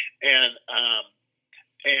city. And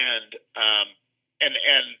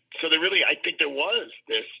so I think there was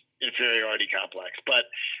this inferiority complex, but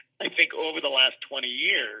I think over the last 20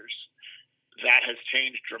 years, that has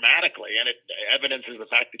changed dramatically, and it evidences the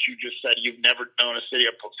fact that you just said you've never known a city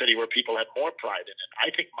where people had more pride in it.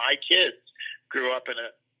 I think my kids grew up in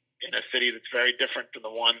a city that's very different than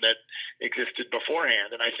the one that existed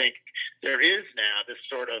beforehand, and I think there is now this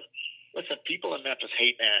sort of, listen, people in Memphis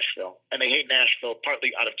hate Nashville, and they hate Nashville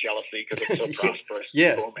partly out of jealousy because it's so prosperous,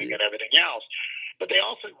 yes, booming, and everything else, but they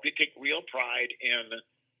also take real pride in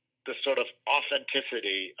the sort of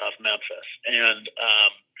authenticity of Memphis, and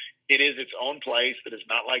it is its own place that is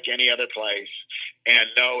not like any other place. And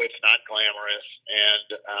no, it's not glamorous.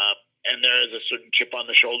 And there is a certain chip on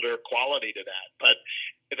the shoulder quality to that. But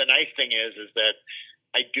the nice thing is that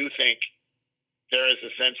I do think there is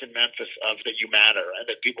a sense in Memphis of that you matter and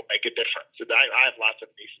that people make a difference. And I have lots of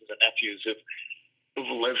nieces and nephews who've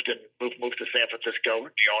moved to San Francisco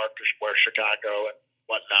or New York or Chicago and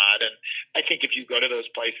whatnot. And I think if you go to those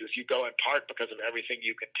places, you go in part because of everything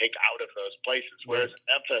you can take out of those places. Whereas in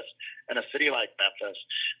Memphis, in a city like Memphis,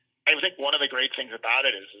 I think one of the great things about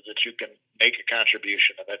it is that you can make a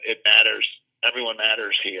contribution and that it matters. Everyone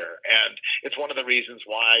matters here. And it's one of the reasons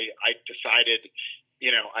why I decided,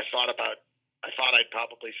 I thought I'd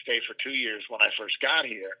probably stay for 2 years when I first got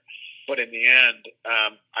here. But in the end,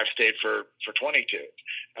 I stayed for 22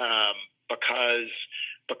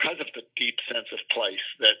 because of the deep sense of place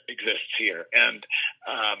that exists here and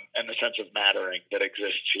the sense of mattering that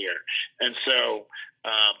exists here. And so,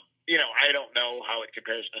 I don't know how it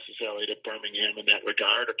compares necessarily to Birmingham in that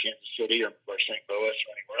regard, or Kansas City, or St. Louis,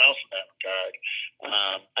 or anywhere else in that regard.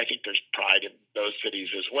 I think there's pride in those cities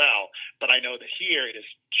as well. But I know that here it has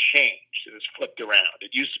changed. It has flipped around.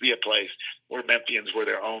 It used to be a place where Memphians were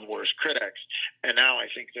their own worst critics. And now I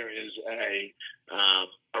think there is a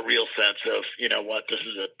real sense of, this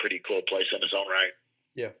is a pretty cool place in its own right.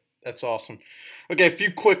 Yeah, that's awesome. Okay, a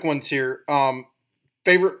few quick ones here.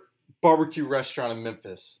 Favorite barbecue restaurant in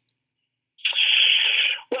Memphis?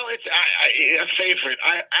 Well, it's a favorite.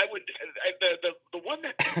 I would the one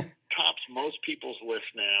that tops most people's list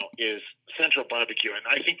now is Central Barbecue, and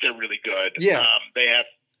I think they're really good. Yeah, they've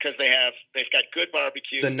got good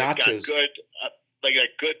barbecue. The nachos. They got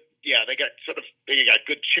good. Yeah, they got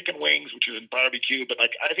good chicken wings, which is in barbecue, but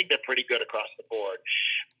I think they're pretty good across the board.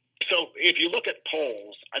 So if you look at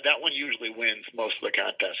polls, that one usually wins most of the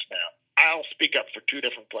contests now. I'll speak up for two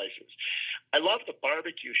different places. I love the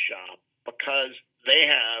barbecue shop because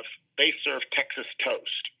they serve Texas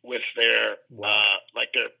toast with their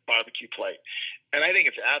their barbecue plate, and I think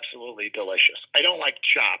it's absolutely delicious. I don't like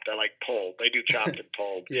chopped; I like pulled. They do chopped and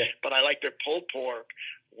pulled, but I like their pulled pork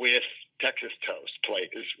with Texas toast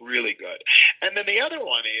plate is really good. And then the other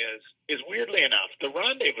one is weirdly enough, the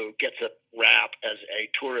Rendezvous gets a rap as a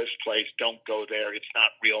tourist place. Don't go there; it's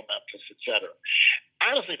not real Memphis, etc.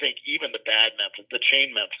 I honestly think even the bad Memphis, the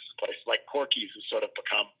chain Memphis places like Corky's has sort of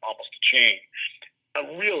become almost a chain. A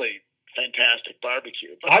really fantastic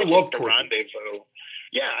barbecue. But I love the Corky's. Rendezvous.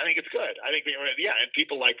 Yeah, I think it's good. I think and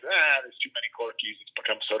people like there's too many Corky's. It's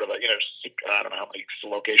become sort of I don't know how many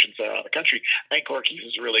locations there are in the country. I think Corky's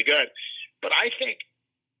is really good, but I think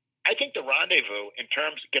the Rendezvous in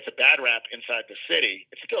terms gets a bad rap inside the city.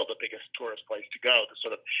 It's still the biggest tourist place to go.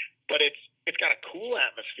 But it's got a cool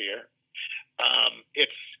atmosphere.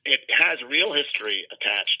 It has real history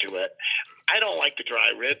attached to it. I don't like the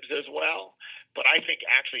dry ribs as well, but I think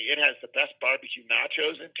actually it has the best barbecue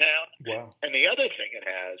nachos in town. Wow. And the other thing it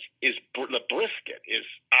has is the brisket is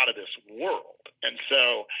out of this world. And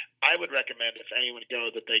so I would recommend if anyone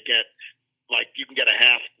goes that they get, you can get a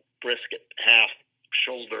half brisket, half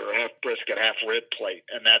shoulder, half brisket, half rib plate.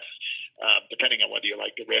 And that's, depending on whether you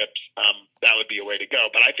like the ribs, that would be a way to go.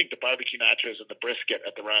 But I think the barbecue nachos and the brisket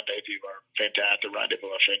at the Rendezvous are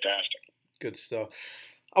fantastic. Good stuff.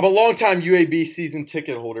 I'm a longtime UAB season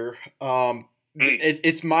ticket holder.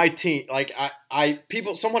 It's my team.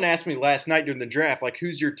 Someone asked me last night during the draft,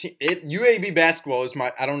 who's your team? UAB basketball is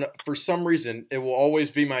I don't know, for some reason, it will always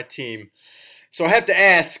be my team. So I have to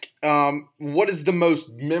ask, what is the most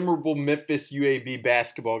memorable Memphis UAB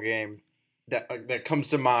basketball game that comes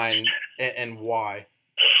to mind, and why?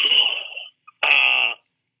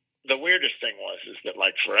 The weirdest thing is that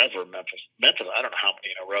forever Memphis, I don't know how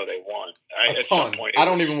many in a row they won. A ton. I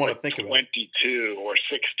don't even want to think of it. 22 or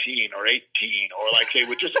 16 or 18 or they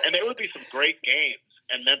would just, and there would be some great games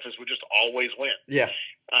and Memphis would just always win. Yeah.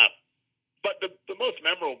 But the most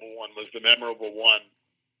memorable one was the memorable one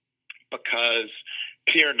because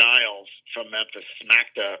Pierre Niles from Memphis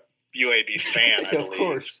smacked a UAB fan, I believe. Of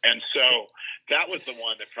course. And so that was the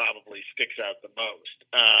one that probably sticks out the most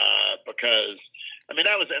because I mean,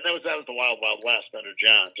 that was the wild, wild west under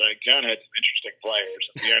John. Like, John had some interesting players,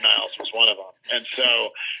 and Pierre Niles was one of them. And so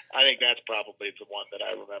I think that's probably the one that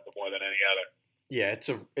I remember more than any other. Yeah,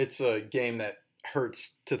 it's a game that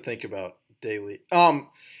hurts to think about daily. And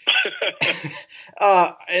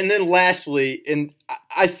then lastly, and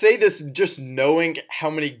I say this just knowing how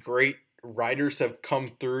many great writers have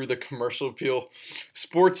come through the Commercial Appeal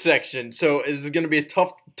sports section. So this is going to be a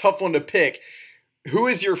tough one to pick. Who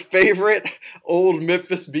is your favorite old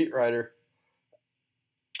Memphis beat writer?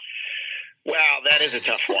 Well, that is a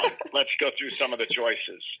tough one. Let's go through some of the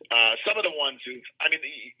choices. Some of the ones you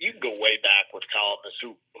can go way back with columnists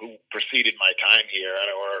who preceded my time here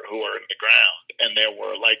or who are in the ground, and there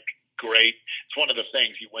were like great. It's one of the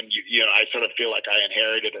things I sort of feel like I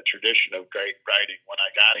inherited a tradition of great writing when I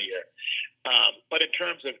got here. But in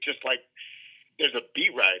terms of just like, there's a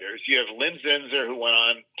beat writers. You have Lynn Zinser, who went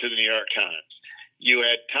on to the New York Times. You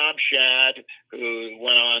had Tom Shad, who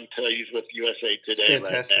went on he's with USA Today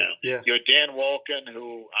right now. Yeah. You had Dan Wolken,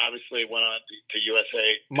 who obviously went on to USA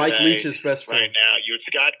Today. Mike Leach's best friend. Right now. You had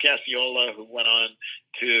Scott Cacciola, who went on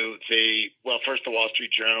to first the Wall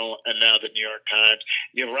Street Journal and now the New York Times.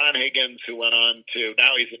 You have Ron Higgins, who went on to,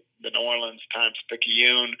 now he's at the New Orleans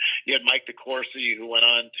Times-Picayune. You had Mike DeCourcy, who went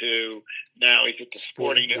on to, now he's at the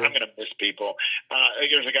Sporting News. I'm going to miss people.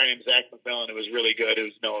 There's a guy named Zach McMillan who was really good,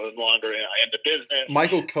 who's no longer in the business.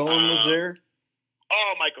 Michael Cohen was there.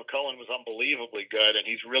 Oh, Michael Cohen was unbelievably good, and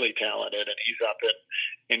he's really talented, and he's up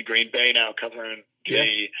in Green Bay now covering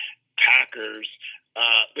the Packers.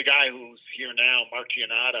 The guy who's here now, Mark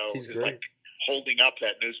Giannotto, is like holding up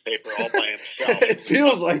that newspaper all by himself. It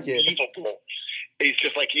feels like it. He's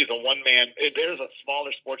just like, he's a one-man. There's a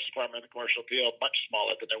smaller sports department in the Commercial Appeal, much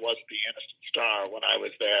smaller than there was at the Anniston Star when I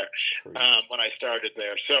was there, when I started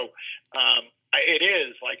there. So it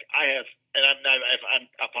is like I have, and I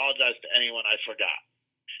apologize to anyone I forgot.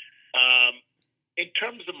 In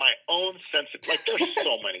terms of my own sense of, like, there's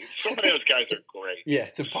so many of those guys are great. Yeah,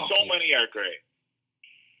 it's impossible. So many are great.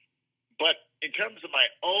 But in terms of my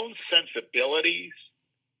own sensibilities,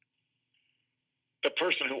 the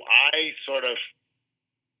person who I sort of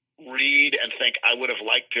read and think I would have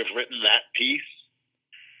liked to have written that piece,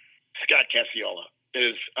 Scott Cacciola,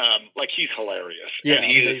 is he's hilarious. Yeah,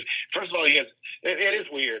 and first of all, it is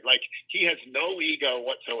weird. Like, he has no ego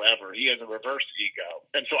whatsoever. He has a reverse ego.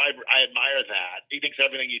 And so I admire that. He thinks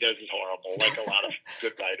everything he does is horrible, like a lot of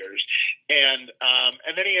good writers. And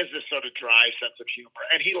then he has this sort of dry sense of humor.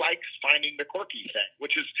 And he likes finding the quirky thing,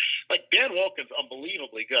 which is like, Dan Wolken's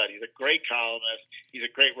unbelievably good. He's a great columnist. He's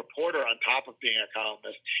a great reporter on top of being a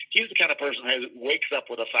columnist. He's the kind of person who wakes up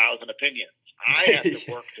with 1,000 opinions. I have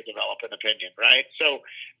to work to develop an opinion, right? So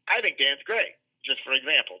I think Dan's great. Just for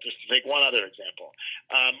example, just to take one other example.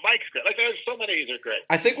 Mike's great. Like, there's so many that are great.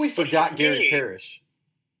 I think we forgot Gary Parrish.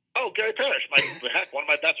 Oh, Gary Parrish, one of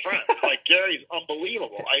my best friends. Like, Gary's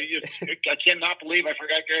unbelievable. I cannot believe I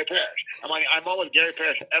forgot Gary Parrish. I'm on with Gary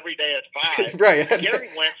Parrish every day at 5. Right. Gary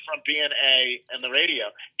went from being in the radio.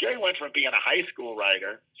 Gary went from being a high school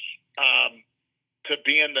writer to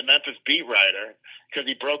being the Memphis beat writer because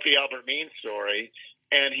he broke the Albert Mean story,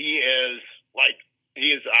 and he is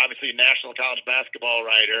obviously a national college basketball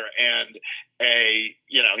writer and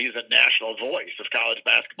he's a national voice of college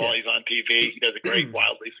basketball. Yeah. He's on TV. He does a great,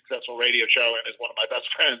 wildly successful radio show and is one of my best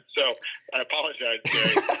friends. So I apologize,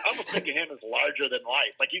 Gary. I almost think of him as larger than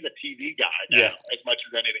life. Like, he's a TV guy now as much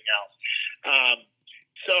as anything else.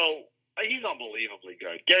 So he's unbelievably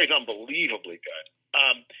good. Gary's unbelievably good.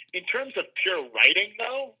 In terms of pure writing,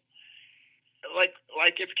 though, like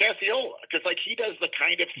it's Cacciola, because like he does the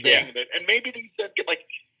kind of thing that, and maybe he said, like,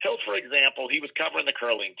 Hill, for example, he was covering the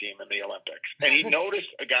curling team in the Olympics, and he noticed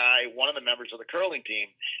a guy, one of the members of the curling team,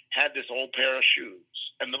 had this old pair of shoes,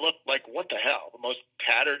 and they looked like, what the hell, the most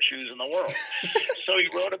tattered shoes in the world. So he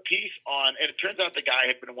wrote a piece on, and it turns out the guy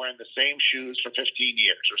had been wearing the same shoes for 15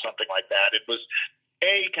 years or something like that. It was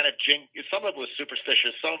some of it was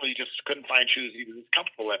superstitious, some of it he just couldn't find shoes he was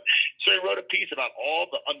comfortable in. So he wrote a piece about all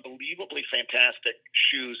the unbelievably fantastic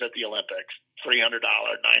shoes at the Olympics, $300,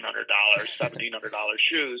 $900, $1,700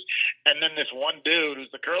 shoes. And then this one dude who's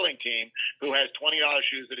the curling team who has $20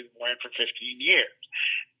 shoes that he's been wearing for 15 years.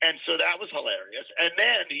 And so that was hilarious. And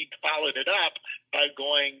then he followed it up by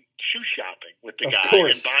going shoe shopping with the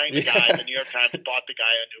guy and buying the guy. The New York Times bought the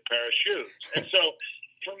guy a new pair of shoes. And so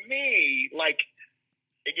for me, like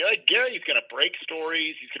Gary's going to break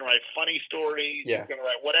stories. He's going to write funny stories. Yeah. He's going to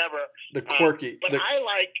write whatever. The quirky. But I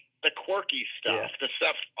like the quirky stuff, the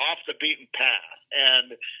stuff off the beaten path.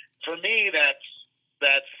 And for me, that's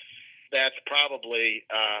probably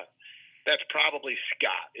that's probably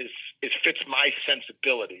Scott. It fits my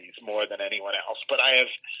sensibilities more than anyone else. But I have,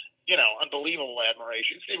 unbelievable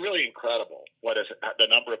admiration. It's really incredible what is the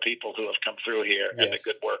number of people who have come through here and the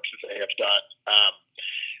good work that they have done.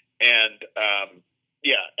 And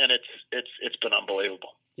it's been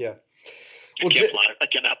unbelievable. Yeah. Well, I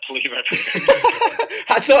cannot believe everything.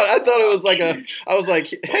 I thought it was like I was like,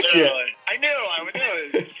 heck yeah. I knew.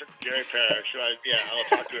 It was for Gary Parrish.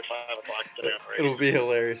 I'll talk to you at 5 o'clock today on the radio. It'll be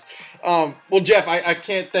hilarious. Well, Geoff, I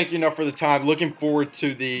can't thank you enough for the time. Looking forward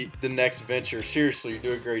to the next venture. Seriously, you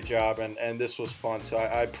do a great job, and this was fun. So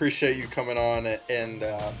I appreciate you coming on, and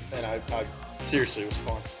I seriously, it was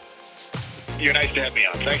fun. You're nice to have me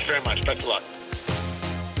on. Thanks very much. Best of luck.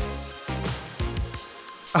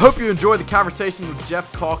 I hope you enjoyed the conversation with Geoff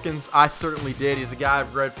Calkins. I certainly did. He's a guy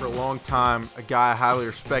I've read for a long time, a guy I highly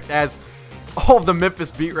respect, as all of the Memphis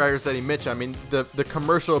beat writers that he mentioned. I mean, the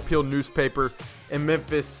Commercial Appeal newspaper in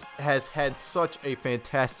Memphis has had such a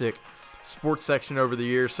fantastic sports section over the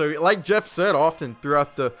years. So like Geoff said often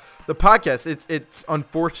throughout the podcast, it's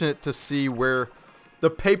unfortunate to see where the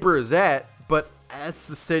paper is at, but that's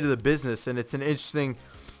the state of the business, and it's an interesting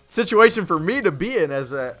situation for me to be in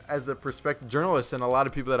as a prospective journalist, and a lot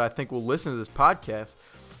of people that I think will listen to this podcast.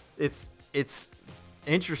 It's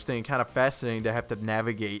interesting, kind of fascinating to have to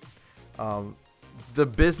navigate the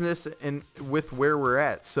business and with where we're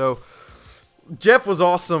at. So Geoff was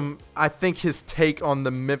awesome. I think his take on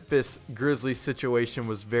the Memphis Grizzlies situation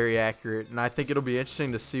was very accurate, and I think it'll be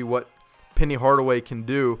interesting to see what Penny Hardaway can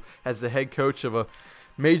do as the head coach of a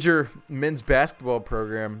major men's basketball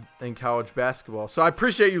program in college basketball. So I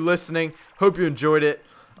appreciate you listening. Hope you enjoyed it.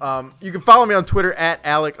 You can follow me on Twitter at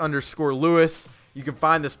Alec_Lewis. You can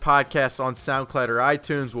find this podcast on SoundCloud or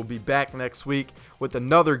iTunes. We'll be back next week with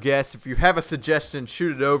another guest. If you have a suggestion,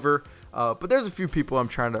 shoot it over. But there's a few people I'm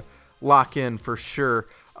trying to lock in for sure.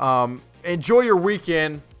 Enjoy your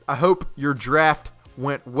weekend. I hope your draft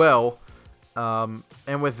went well.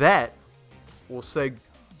 And with that, we'll say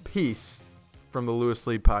peace from the Lewis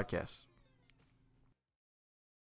Lead Podcast.